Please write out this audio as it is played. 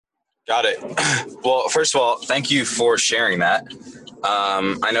Got it. Well, first of all, thank you for sharing that.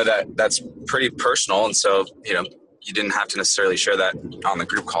 I know that that's pretty personal, and so, you didn't have to necessarily share that on the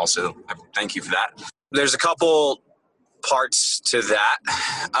group call, so thank you for that. There's a couple parts to that.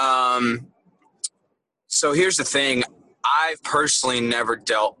 So here's the thing. I've personally never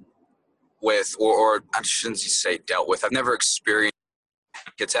dealt with, or I shouldn't say dealt with, I've never experienced a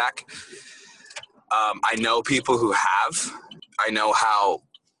panic attack. I know people who have. I know how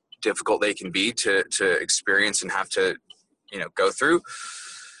difficult they can be to experience and have to, go through.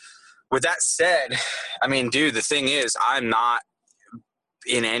 With that said, I mean, dude, the thing is, I'm not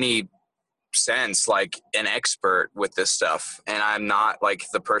in any sense like an expert with this stuff, and I'm not like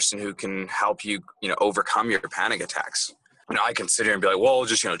the person who can help you, overcome your panic attacks. I can sit here and be like, well,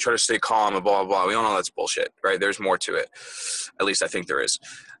 just, try to stay calm and blah, blah, blah. We all know that's bullshit, right? There's more to it. At least I think there is.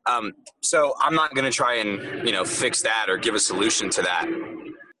 So I'm not going to try and, fix that or give a solution to that.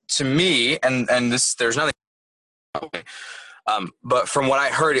 To me, and this, there's nothing, but from what I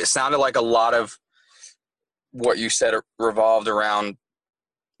heard, it sounded like a lot of what you said revolved around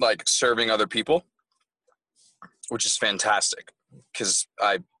like serving other people, which is fantastic because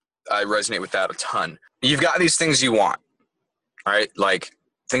I resonate with that a ton. You've got these things you want, right? Like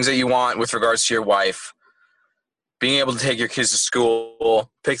things that you want with regards to your wife, being able to take your kids to school,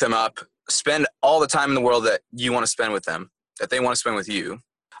 pick them up, spend all the time in the world that you want to spend with them, that they want to spend with you.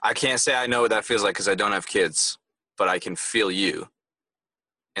 I can't say I know what that feels like because I don't have kids, but I can feel you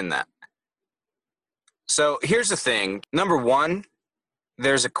in that. So here's the thing. Number one,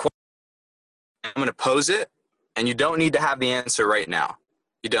 there's a question. I'm going to pose it, and you don't need to have the answer right now.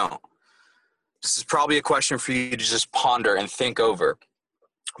 You don't. This is probably a question for you to just ponder and think over.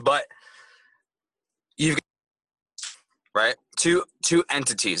 But you've got, right, two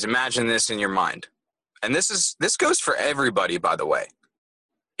entities. Imagine this in your mind. And this goes for everybody, by the way.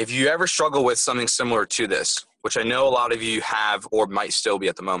 If you ever struggle with something similar to this, which I know a lot of you have or might still be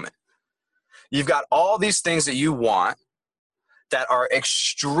at the moment, you've got all these things that you want that are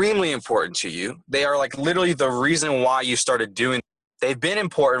extremely important to you. They are like literally the reason why you started doing. They've been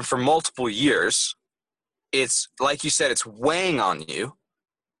important for multiple years. It's like you said, it's weighing on you.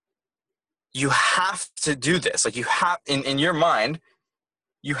 You have to do this. Like you have, in your mind,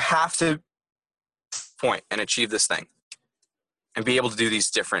 you have to point and achieve this thing and be able to do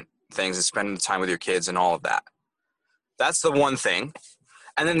these different things and spend the time with your kids and all of that. That's the one thing.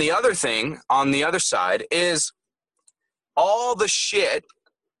 And then the other thing on the other side is all the shit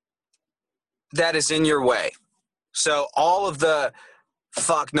that is in your way. So all of the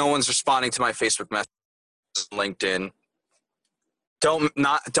fuck, no one's responding to my Facebook message, LinkedIn. Don't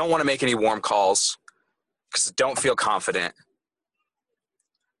want to make any warm calls because I don't feel confident.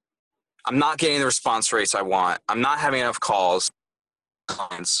 I'm not getting the response rates I want. I'm not having enough calls.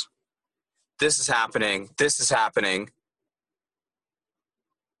 Clients. This is happening. This is happening.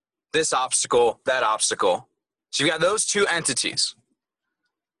 This obstacle, that obstacle. So you've got those two entities.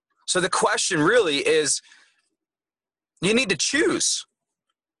 So the question really is, you need to choose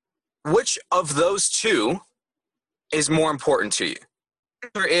which of those two is more important to you.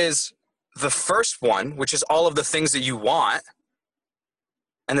 There is the first one, which is all of the things that you want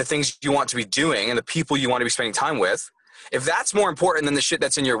and the things you want to be doing and the people you want to be spending time with. If that's more important than the shit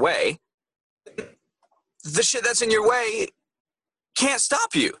that's in your way, the shit that's in your way can't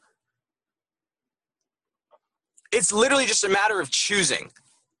stop you. It's literally just a matter of choosing.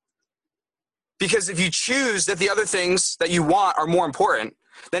 Because if you choose that the other things that you want are more important,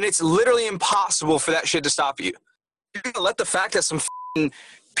 then it's literally impossible for that shit to stop you. You're going to let the fact that some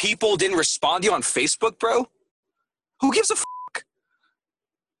people didn't respond to you on Facebook, bro? Who gives a fuck?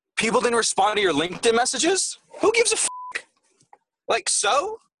 People didn't respond to your LinkedIn messages? Who gives a fuck? Like,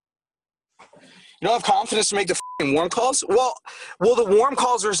 so? You don't have confidence to make the warm calls? Well, will the warm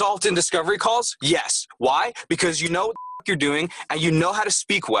calls result in discovery calls? Yes. Why? Because you know what the you're doing and you know how to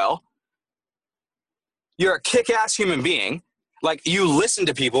speak well. You're a kick-ass human being. Like, you listen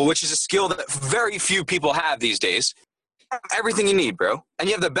to people, which is a skill that very few people have these days. You have everything you need, bro. And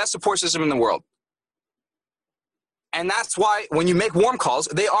you have the best support system in the world. And that's why when you make warm calls,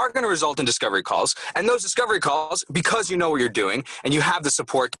 they are going to result in discovery calls. And those discovery calls, because you know what you're doing and you have the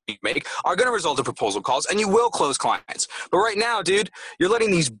support you make, are going to result in proposal calls and you will close clients. But right now, dude, you're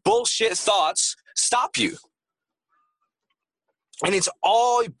letting these bullshit thoughts stop you. And it's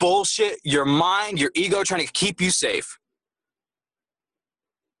all bullshit, your mind, your ego trying to keep you safe.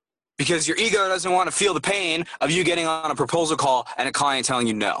 Because your ego doesn't want to feel the pain of you getting on a proposal call and a client telling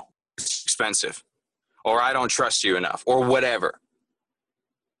you no, it's expensive. Or I don't trust you enough, or whatever.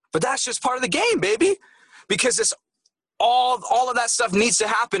 But that's just part of the game, baby. Because this all of that stuff needs to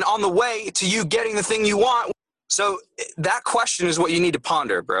happen on the way to you getting the thing you want. So that question is what you need to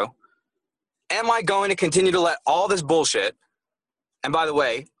ponder, bro. Am I going to continue to let all this bullshit, and by the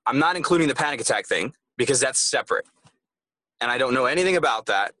way, I'm not including the panic attack thing because that's separate. And I don't know anything about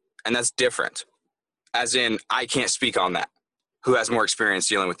that, and that's different. As in, I can't speak on that. Who has more experience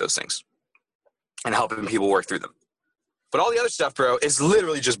dealing with those things and helping people work through them. But all the other stuff, bro, is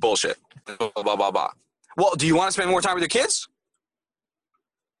literally just bullshit. Blah, blah, blah, blah. Well, do you want to spend more time with your kids?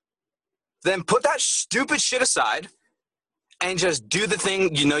 Then put that stupid shit aside and just do the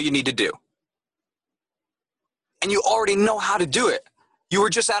thing you know you need to do. And you already know how to do it. You were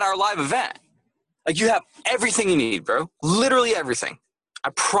just at our live event. Like, you have everything you need, bro. Literally everything.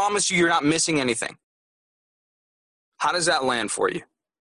 I promise you, you're not missing anything. How does that land for you?